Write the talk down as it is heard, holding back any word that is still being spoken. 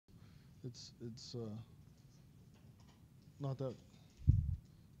It's not that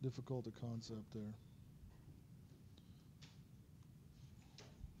difficult a concept there.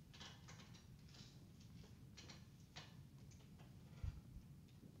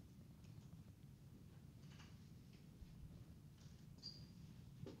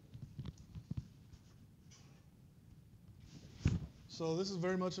 So this is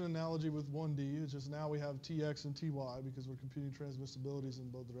very much an analogy with 1D. It's just now we have Tx and Ty because we're computing transmissibilities in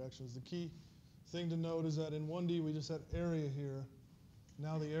both directions. The key thing to note is that in 1D we just had area here.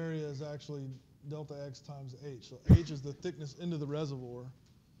 Now the area is actually delta x times h. So h is the thickness into the reservoir.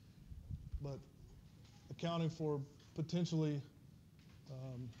 But accounting for potentially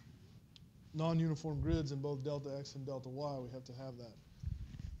non-uniform grids in both delta x and delta y, we have to have that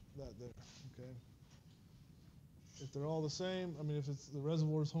there. Okay. If they're all the same, I mean, if it's the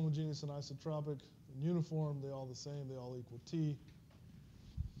reservoir is homogeneous and isotropic and uniform, they're all the same. They all equal T,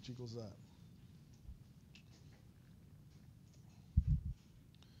 which equals that.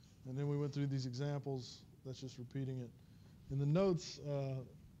 And then we went through these examples. That's just repeating it. In the notes,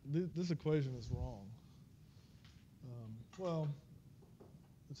 this equation is wrong. Well,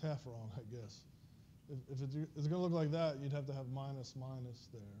 it's half wrong, I guess. If it's going to look like that, you'd have to have minus minus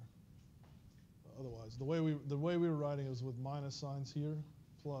there. Otherwise, the way we were writing it was with minus signs here,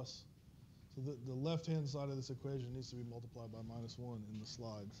 plus. So the left-hand side of this equation needs to be multiplied by -1 in the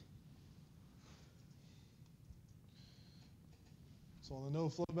slides. So on the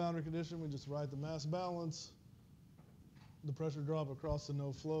no-flow boundary condition, we just write the mass balance. The pressure drop across the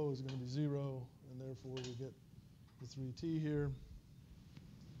no-flow is going to be 0, and therefore we get the 3T here.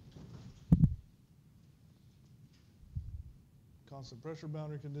 Constant pressure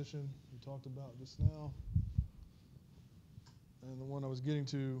boundary condition we talked about just now. And the one I was getting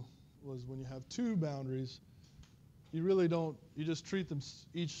to was when you have two boundaries, you really don't, you just treat them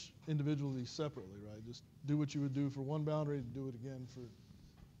each individually separately, right? Just do what you would do for one boundary, do it again for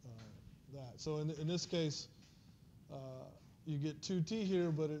that. So in this case, you get 2T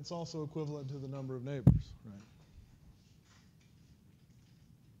here, but it's also equivalent to the number of neighbors, right?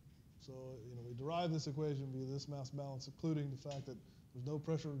 So we derive this equation via this mass balance, including the fact that there's no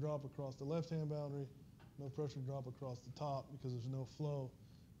pressure drop across the left-hand boundary, no pressure drop across the top because there's no flow.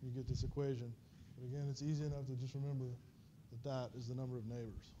 You get this equation. But again, it's easy enough to just remember that that is the number of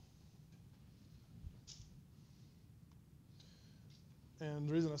neighbors. And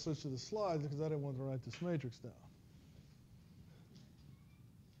the reason I switched to the slides is because I didn't want to write this matrix down.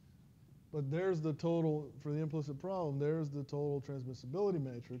 But there's the total, for the implicit problem, there's the total transmissibility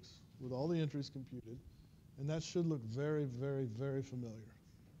matrix with all the entries computed. And that should look very, very, very familiar,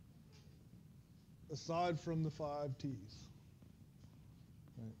 aside from the 5 T's.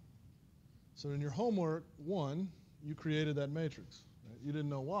 Right? So in your homework 1, you created that matrix. Right? You didn't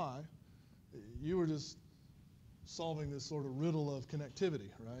know why. You were just solving this sort of riddle of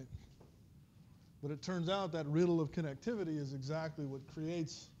connectivity, right? But it turns out that riddle of connectivity is exactly what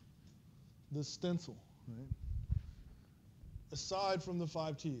creates this stencil, right? Aside from the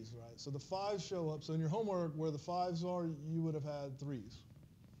 5 T's, right? So the 5s show up. So in your homework, where the 5s are, you would have had 3s,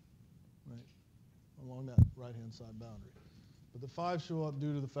 right? Along that right-hand side boundary. But the 5s show up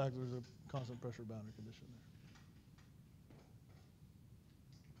due to the fact there's a constant pressure boundary condition there.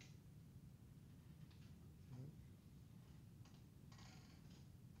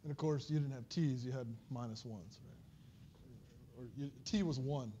 And of course, you didn't have T's, you had -1s, right? Or T was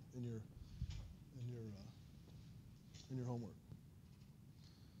 1 in your homework.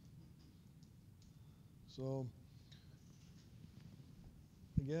 So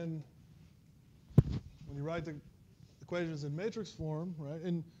again, when you write the equations in matrix form, right?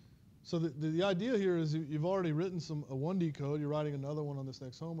 And so the idea here is you've already written a 1D code. You're writing another one on this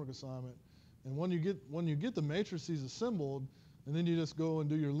next homework assignment. And when you get the matrices assembled, and then you just go and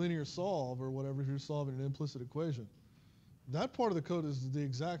do your linear solve or whatever if you're solving an implicit equation, that part of the code is the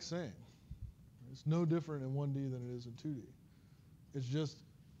exact same. It's no different in 1D than it is in 2D. It's just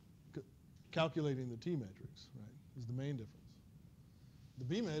calculating the T matrix, right, is the main difference. The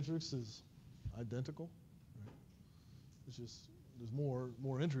B matrix is identical, right? It's just there's more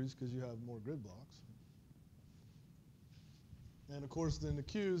entries because you have more grid blocks. And of course, then the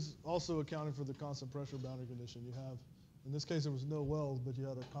Q's also accounting for the constant pressure boundary condition. You have, in this case, there was no wells, but you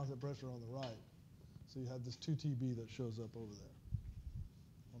had a constant pressure on the right. So you have this 2TB that shows up over there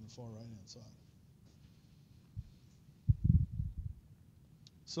on the far right-hand side.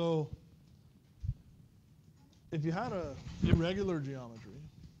 So if you had a irregular geometry,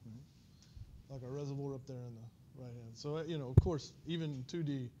 right, like a reservoir up there in the right hand, so of course, even in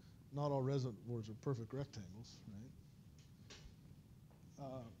 2D, not all reservoirs are perfect rectangles,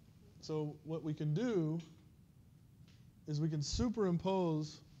 right? So what we can do is we can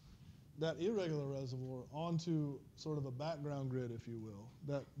superimpose that irregular reservoir onto sort of a background grid, if you will,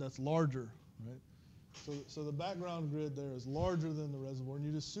 that's larger, right? So the background grid there is larger than the reservoir, and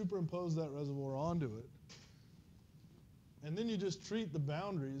you just superimpose that reservoir onto it. And then you just treat the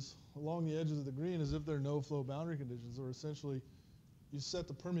boundaries along the edges of the green as if they're no-flow boundary conditions, or essentially you set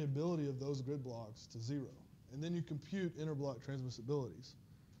the permeability of those grid blocks to 0. And then you compute interblock transmissibilities.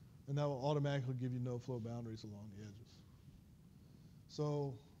 And that will automatically give you no-flow boundaries along the edges.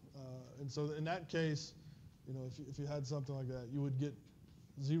 So, and so in that case, you know, if you had something like that, you would get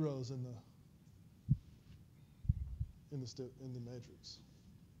zeros in the matrix.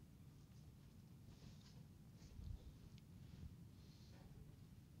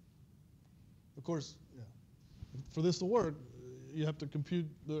 Of course, yeah. For this to work, you have to compute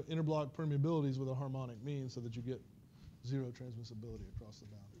the interblock permeabilities with a harmonic mean so that you get 0 transmissibility across the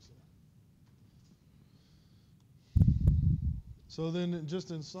boundaries there. So then,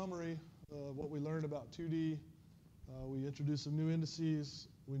 just in summary, what we learned about 2D, we introduced some new indices.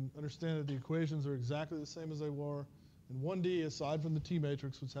 We understand that the equations are exactly the same as they were in 1D, aside from the T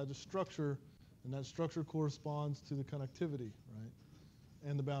matrix, which has a structure, and that structure corresponds to the connectivity, right,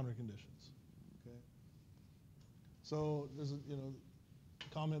 and the boundary conditions. Okay. So there's a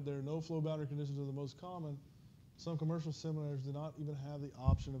comment there. No flow boundary conditions are the most common. Some commercial simulators do not even have the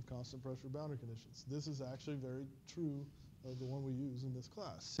option of constant pressure boundary conditions. This is actually very true of the one we use in this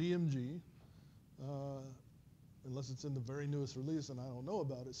class. CMG, unless it's in the very newest release and I don't know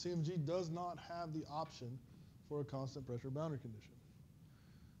about it, CMG does not have the option for a constant pressure boundary condition.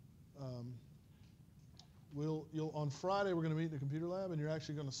 On Friday, we're going to meet in the computer lab, and you're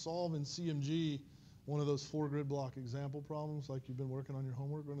actually going to solve in CMG one of those 4 grid block example problems like you've been working on your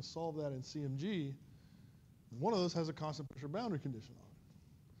homework. We're going to solve that in CMG. And one of those has a constant pressure boundary condition on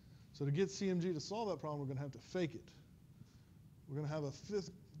it. So to get CMG to solve that problem, we're going to have to fake it. We're going to have a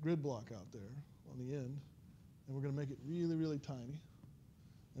 5th grid block out there on the end, and we're going to make it really, really tiny.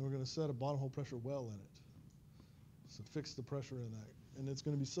 And we're going to set a bottom hole pressure well in it. So fix the pressure in that. And it's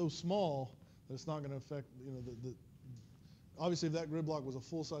going to be so small that it's not going to affect, obviously if that grid block was a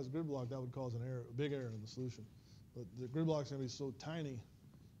full-size grid block, that would cause an error, a big error in the solution. But the grid block is going to be so tiny,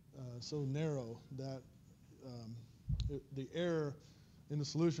 so narrow, that the error in the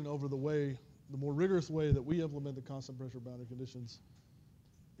solution over the more rigorous way that we implement the constant pressure boundary conditions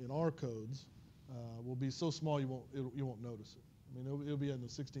in our codes will be so small you won't notice it. I mean, it'll be in the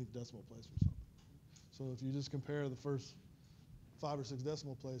 16th decimal place or something. So if you just compare the first 5 or 6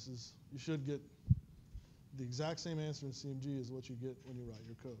 decimal places, you should get the exact same answer in CMG as what you get when you write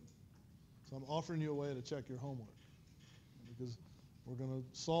your code. So I'm offering you a way to check your homework, because we're going to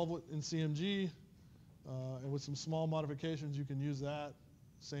solve it in CMG, and with some small modifications, you can use that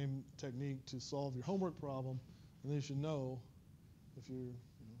same technique to solve your homework problem, and then you should know if you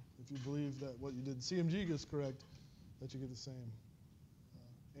believe that what you did in CMG is correct, that you get the same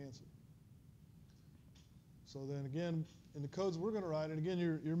answer. So then again, in the codes we're going to write, and again,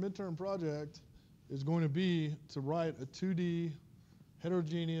 your midterm project is going to be to write a 2D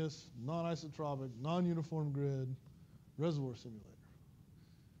heterogeneous, non-isotropic, non-uniform grid reservoir simulator.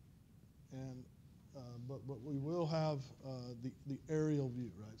 And but we will have the aerial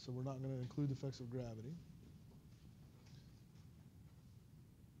view, right? So we're not going to include the effects of gravity.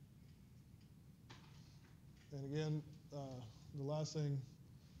 And again, the last thing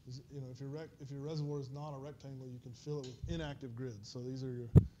is, if your reservoir is not a rectangle, you can fill it with inactive grids. So these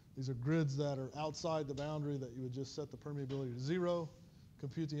are grids that are outside the boundary that you would just set the permeability to 0,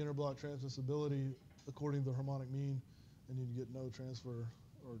 compute the interblock transmissibility according to the harmonic mean, and you'd get no transfer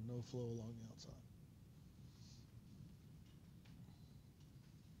or no flow along the outside.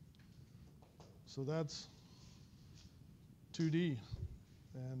 So that's 2D,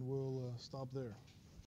 and we'll stop there.